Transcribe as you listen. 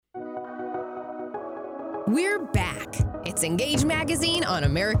We're back. It's Engage Magazine on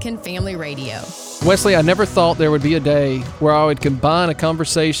American Family Radio. Wesley, I never thought there would be a day where I would combine a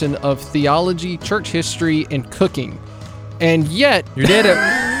conversation of theology, church history, and cooking. And yet... You did it.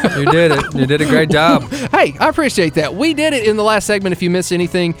 You did it. You did a great job. Hey, I appreciate that. We did it in the last segment. If you missed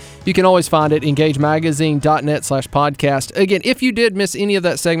anything, you can always find it, engagemagazine.net/podcast. Again, if you did miss any of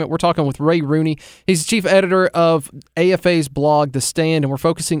that segment, we're talking with Ray Rooney. He's the chief editor of AFA's blog, The Stand, and we're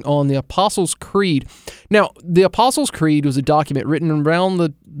focusing on the Apostles' Creed. Now, the Apostles' Creed was a document written around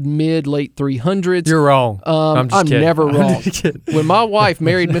the mid-late 300s. You're wrong. I'm kidding. Never wrong. When my wife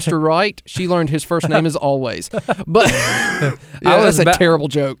married Mr. Wright, she learned his first name is always. But that's a terrible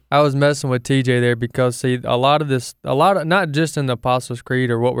joke. I was messing with TJ there because, see, a lot of not just in the Apostles'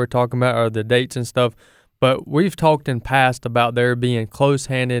 Creed or what we're talking about or the dates and stuff, but we've talked in past about there being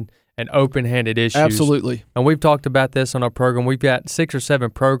close-handed and open-handed issues. Absolutely. And we've talked about this on our program. We've got 6 or 7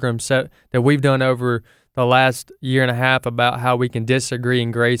 programs that we've done over the last year and a half about how we can disagree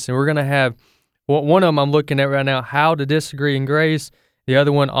in grace. And we're going to have one of them I'm looking at right now, how to disagree in grace. The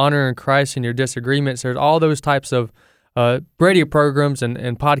other one, honoring Christ in your disagreements. There's all those types of radio programs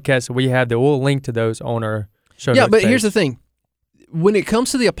and podcasts that we have that we'll link to those on our show notes page. Here's the thing. When it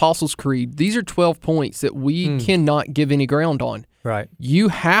comes to the Apostles' Creed, these are 12 points that we cannot give any ground on. Right. You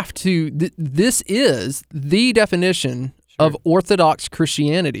have to, this is the definition of Orthodox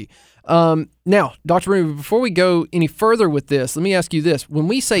Christianity. Now, Dr. Rooney, before we go any further with this, let me ask you this. When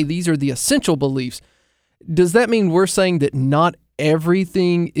we say these are the essential beliefs, does that mean we're saying that not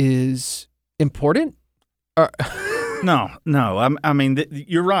everything is important? No. I mean,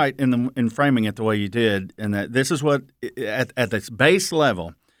 you're right in framing it the way you did, and that this is what at this base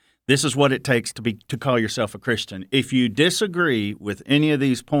level, this is what it takes to call yourself a Christian. If you disagree with any of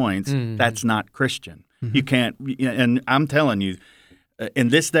these points, that's not Christian. Mm-hmm. You can't. And I'm telling you, in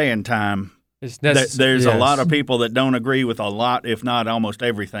this day and time, there's a lot of people that don't agree with a lot, if not almost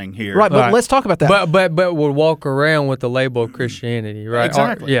everything here. Right, but let's talk about that. But would walk around with the label of Christianity, right?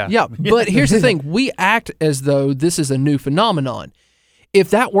 Exactly. Yeah, but here's the thing. We act as though this is a new phenomenon. If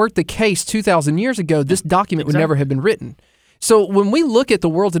that weren't the case 2,000 years ago, this document would never have been written. So when we look at the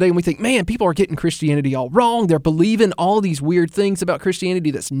world today and we think, man, people are getting Christianity all wrong, they're believing all these weird things about Christianity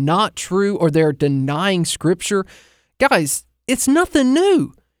that's not true, or they're denying Scripture, guys, it's nothing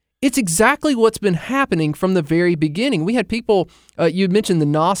new. It's exactly what's been happening from the very beginning. We had people, you mentioned the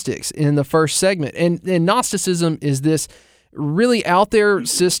Gnostics in the first segment, and Gnosticism is this really out there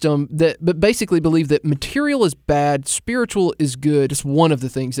system that basically believed that material is bad, spiritual is good. It's one of the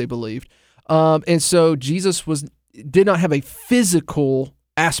things they believed. And so Jesus did not have a physical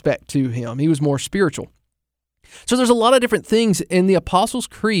aspect to him. He was more spiritual. So there's a lot of different things, and the Apostles'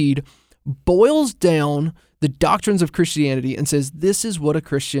 Creed boils down the doctrines of Christianity and says this is what a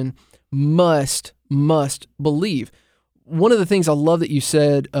Christian must believe. One of the things I love that you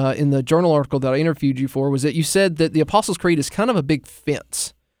said in the journal article that I interviewed you for was that you said that the Apostles' Creed is kind of a big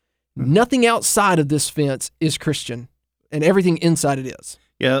fence. Mm-hmm. Nothing outside of this fence is Christian, and everything inside it is.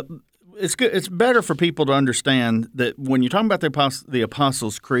 Yeah, it's good. It's better for people to understand that when you're talking about the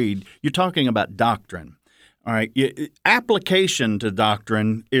Apostles' Creed, you're talking about doctrine. All right, application to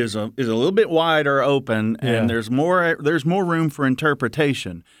doctrine is a little bit wider open, and there's more room for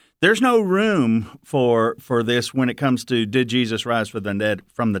interpretation. There's no room for this when it comes to did Jesus rise from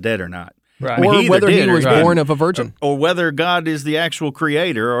the dead or not, right? I mean, or whether he was born of a virgin, or whether God is the actual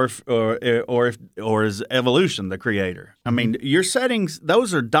creator, or is evolution the creator. I mean, your settings;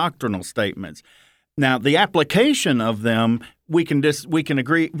 those are doctrinal statements. Now, the application of them, we can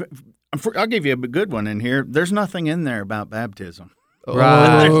agree. I'll give you a good one in here. There's nothing in there about baptism.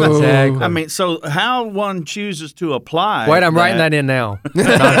 Right, exactly. I mean, so how one chooses to apply Wait, I'm writing that in now.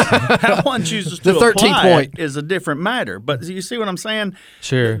 How one chooses to the 13th apply point is a different matter. But you see what I'm saying?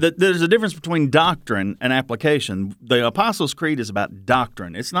 Sure. There's a difference between doctrine and application. The Apostles' Creed is about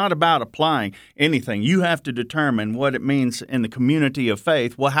doctrine. It's not about applying anything. You have to determine what it means in the community of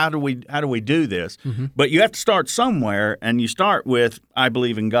faith. Well, how do we do this? Mm-hmm. But you have to start somewhere, and you start with, I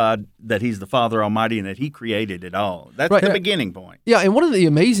believe in God, that He's the Father Almighty, and that He created it all. That's the beginning point. Yeah, and one of the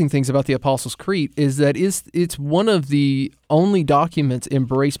amazing things about the Apostles' Creed is that it's one of the only documents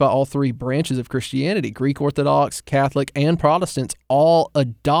embraced by all three branches of Christianity. Greek Orthodox, Catholic, and Protestants all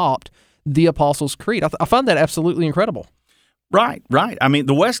adopt the Apostles' Creed. I find that absolutely incredible. Right. I mean,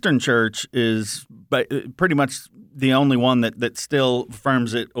 the Western Church is pretty much the only one that still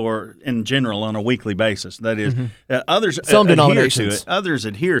affirms it, or in general on a weekly basis. That is, others some denominations adhere to it. Others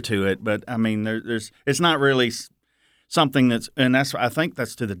adhere to it, but I mean, it's not really something I think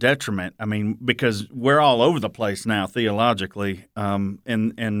that's to the detriment. I mean, because we're all over the place now theologically,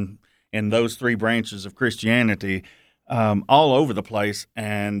 and in those three branches of Christianity all over the place,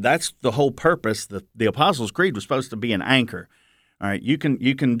 and that's the whole purpose. The Apostles' Creed was supposed to be an anchor. All right, you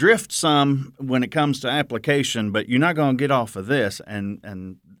can drift some when it comes to application, but you're not going to get off of this.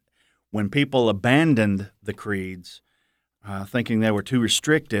 And when people abandoned the creeds, thinking they were too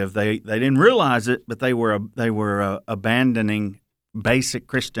restrictive, they didn't realize it, but they were abandoning basic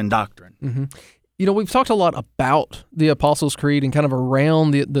Christian doctrine. Mm-hmm. You know, we've talked a lot about the Apostles' Creed and kind of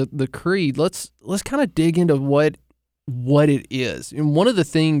around the creed. Let's kind of dig into what it is. And one of the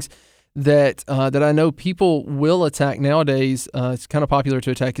things that I know people will attack nowadays, it's kind of popular to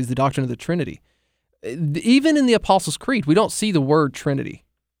attack, is the doctrine of the Trinity. Even in the Apostles' Creed, we don't see the word Trinity.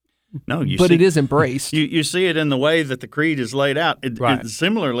 No, it is embraced. You see it in the way that the creed is laid out. Right.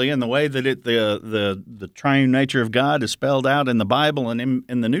 Similarly, in the way that the triune nature of God is spelled out in the Bible and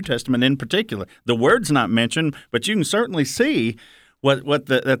in the New Testament in particular. The word's not mentioned, but you can certainly see what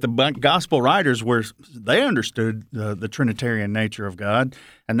the gospel writers were. They understood the Trinitarian nature of God,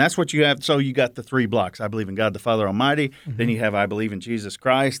 and that's what you have. So you got the three blocks: I believe in God the Father Almighty. Mm-hmm. Then you have I believe in Jesus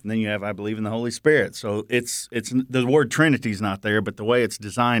Christ, and then you have I believe in the Holy Spirit. So it's the word Trinity is not there, but the way it's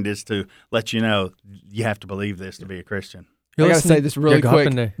designed is to let you know you have to believe this to be a Christian. I got to say this really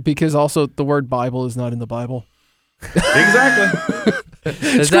quick because also the word Bible is not in the Bible. Exactly.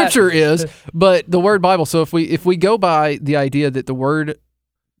 Scripture is, but the word Bible. So if we go by the idea that the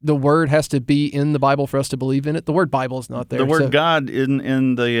word has to be in the Bible for us to believe in it, the word Bible is not there. The word God in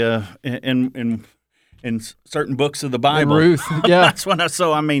certain books of the Bible. Ruth, yeah. That's what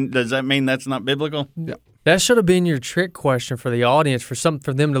so I mean, does that mean that's not biblical? Yeah. That should have been your trick question for the audience, for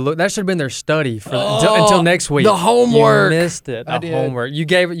them to look. That should have been their study until next week. The homework. You missed it. Homework. You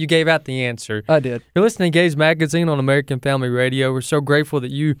gave out the answer. I did. You're listening to Engage Magazine on American Family Radio. We're so grateful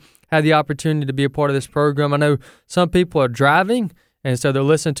that you had the opportunity to be a part of this program. I know some people are driving, and so they're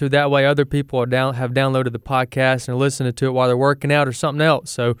listening to it that way. Other people have downloaded the podcast and are listening to it while they're working out or something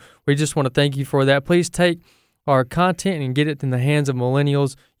else. So we just want to thank you for that. Please take our content and get it in the hands of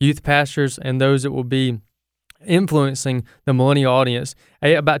millennials, youth pastors, and those that will be influencing the millennial audience.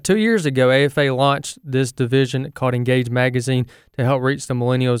 About 2 years ago, AFA launched this division called Engage Magazine to help reach the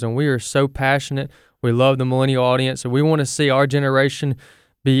millennials, and we are so passionate. We love the millennial audience, and we want to see our generation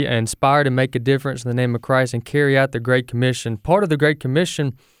be inspired and make a difference in the name of Christ and carry out the Great Commission. Part of the Great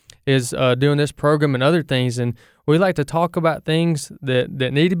Commission is doing this program and other things, and we like to talk about things that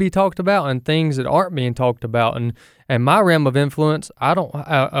need to be talked about and things that aren't being talked about. And my realm of influence, I don't,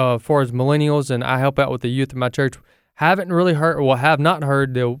 for as millennials, and I help out with the youth in my church, have not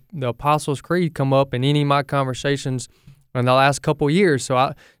heard the Apostles' Creed come up in any of my conversations in the last couple of years.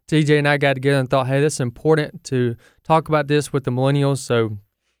 So TJ and I got together and thought, hey, this is important to talk about this with the millennials. So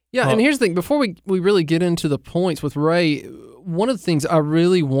yeah, and here's the thing. Before we really get into the points with Ray, one of the things I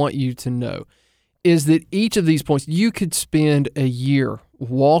really want you to know is that each of these points, you could spend a year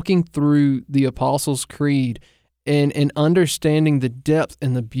walking through the Apostles' Creed and understanding the depth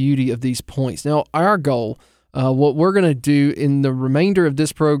and the beauty of these points. Now, our goal, what we're going to do in the remainder of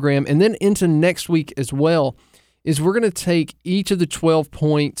this program and then into next week as well, is we're going to take each of the 12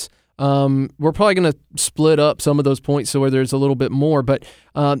 points. We're probably going to split up some of those points so where there's a little bit more, but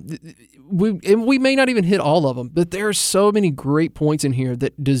we may not even hit all of them. But there are so many great points in here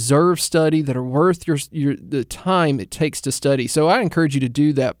that deserve study, that are worth the time it takes to study. So I encourage you to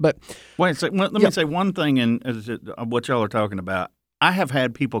do that. But wait, let me say one thing in what y'all are talking about. I have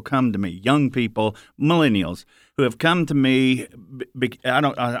had people come to me, young people, millennials, who have come to me.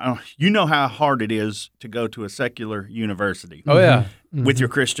 You know how hard it is to go to a secular university. Oh yeah, with your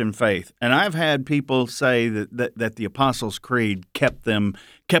Christian faith, and I've had people say that the Apostles' Creed kept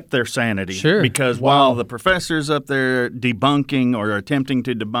their sanity. Sure, because while the professors up there debunking or attempting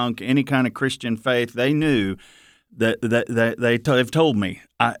to debunk any kind of Christian faith, they knew. They've told me,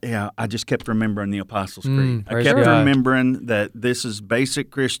 I just kept remembering the Apostles' Creed. I kept remembering that this is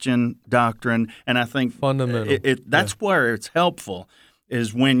basic Christian doctrine, and I think fundamental. That's where it's helpful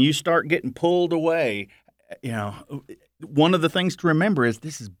is when you start getting pulled away. One of the things to remember is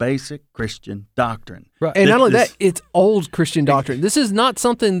this is basic Christian doctrine. Right. And not only that, it's old Christian doctrine. This is not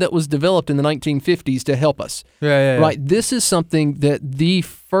something that was developed in the 1950s to help us. Yeah. Right. This is something that the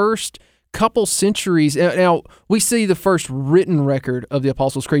first couple centuries. Now, we see the first written record of the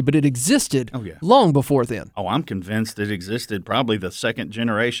Apostles' Creed, but it existed long before then. Oh, I'm convinced it existed probably the second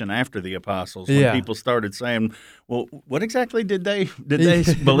generation after the Apostles when people started saying, well, what exactly did they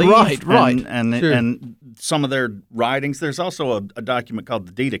believe? Right. And some of their writings. There's also a document called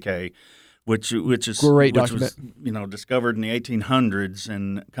the Didache, which is Great which document. was discovered in the 1800s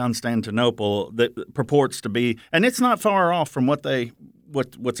in Constantinople, that purports to be, and it's not far off from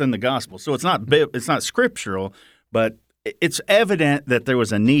what's in the gospel. So it's not scriptural, but it's evident that there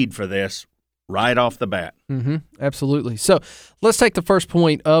was a need for this right off the bat. Mm-hmm. Absolutely. So let's take the first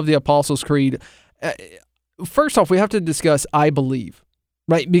point of the Apostles' Creed. First off, we have to discuss I believe,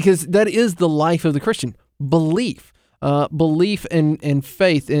 right? Because that is the life of the Christian. Belief. Belief and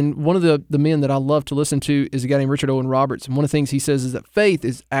faith. And one of the men that I love to listen to is a guy named Richard Owen Roberts. And one of the things he says is that faith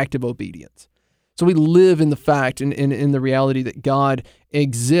is active obedience. So we live in the fact and in the reality that God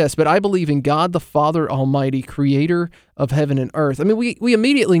exists. But I believe in God the Father Almighty, creator of heaven and earth. I mean, we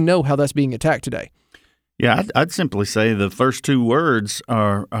immediately know how that's being attacked today. Yeah, I'd simply say the first two words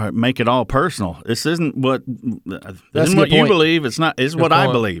are make it all personal. This isn't what you believe. It's not. It's what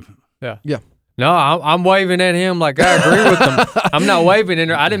I believe. Yeah. No, I'm waving at him like I agree with him. I'm not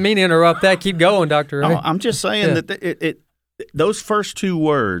waving. I didn't mean to interrupt that. Keep going, Dr. Ray. I'm just saying that those first two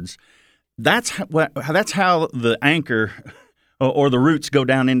words, that's how the anchor or the roots go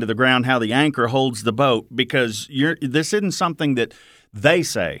down into the ground, how the anchor holds the boat, because this isn't something that they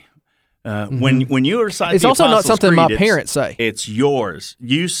say. When you recite it's the also not Apostles' something Creed, my parents say. It's yours.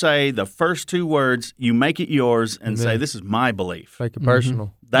 You say the first two words, you make it yours, and say, this is my belief. Make it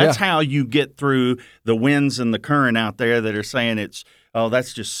personal. That's how you get through the winds and the current out there that are saying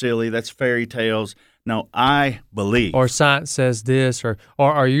that's just silly, that's fairy tales. No, I believe. Or science says this, or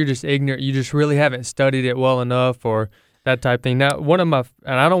are you just ignorant? You just really haven't studied it well enough, or that type thing. Now, and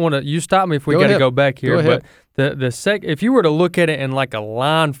I don't want to, you stop me if we got to go back here, but if you were to look at it in like a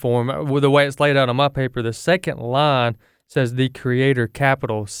line form, with the way it's laid out on my paper, the second line says the Creator,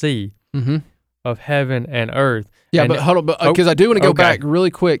 capital C, of heaven and earth. Yeah, and but hold on, because I do want to go back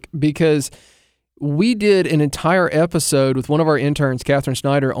really quick, because we did an entire episode with one of our interns, Catherine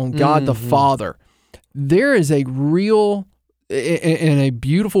Snyder, on God the Father. There is a real and a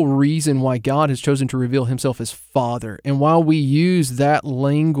beautiful reason why God has chosen to reveal himself as Father. And while we use that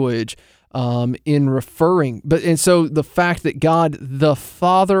language in referring, and so the fact that God, the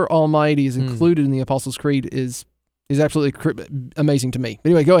Father Almighty, is included in the Apostles' Creed is absolutely amazing to me.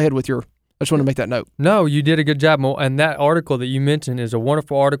 Anyway, go ahead with I just want to make that note. No, you did a good job. And that article that you mentioned is a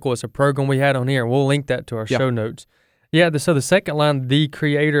wonderful article. It's a program we had on here, and we'll link that to our show notes. Yeah, so the second line, the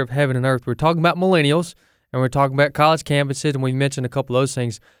Creator of heaven and earth, we're talking about millennials, and we're talking about college campuses, and we mentioned a couple of those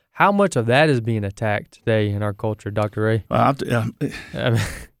things. How much of that is being attacked today in our culture, Dr. Ray? Well,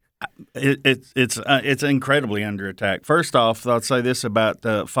 it's incredibly under attack. First off, I'll say this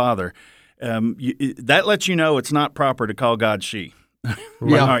about Father. That lets you know it's not proper to call God she.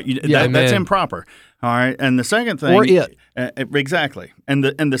 Right? All right, that's improper. All right, and the second thing, or it exactly, and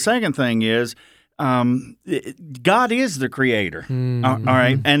the second thing is, God is the creator. All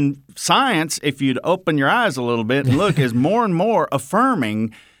right, and science, if you'd open your eyes a little bit and look, is more and more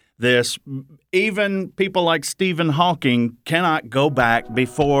affirming this. Even people like Stephen Hawking cannot go back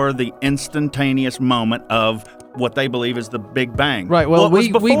before the instantaneous moment of what they believe is the Big Bang. Right. Well, we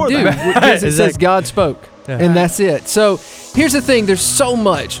do, because it says God spoke, and that's it. So here's the thing. There's so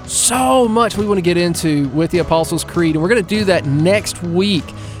much we want to get into with the Apostles' Creed, and we're going to do that next week.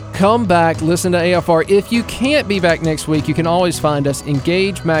 Come back, listen to AFR. If you can't be back next week, you can always find us,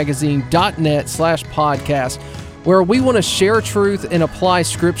 engagemagazine.net/podcast, where we want to share truth and apply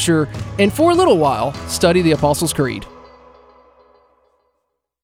Scripture, and for a little while, study the Apostles' Creed.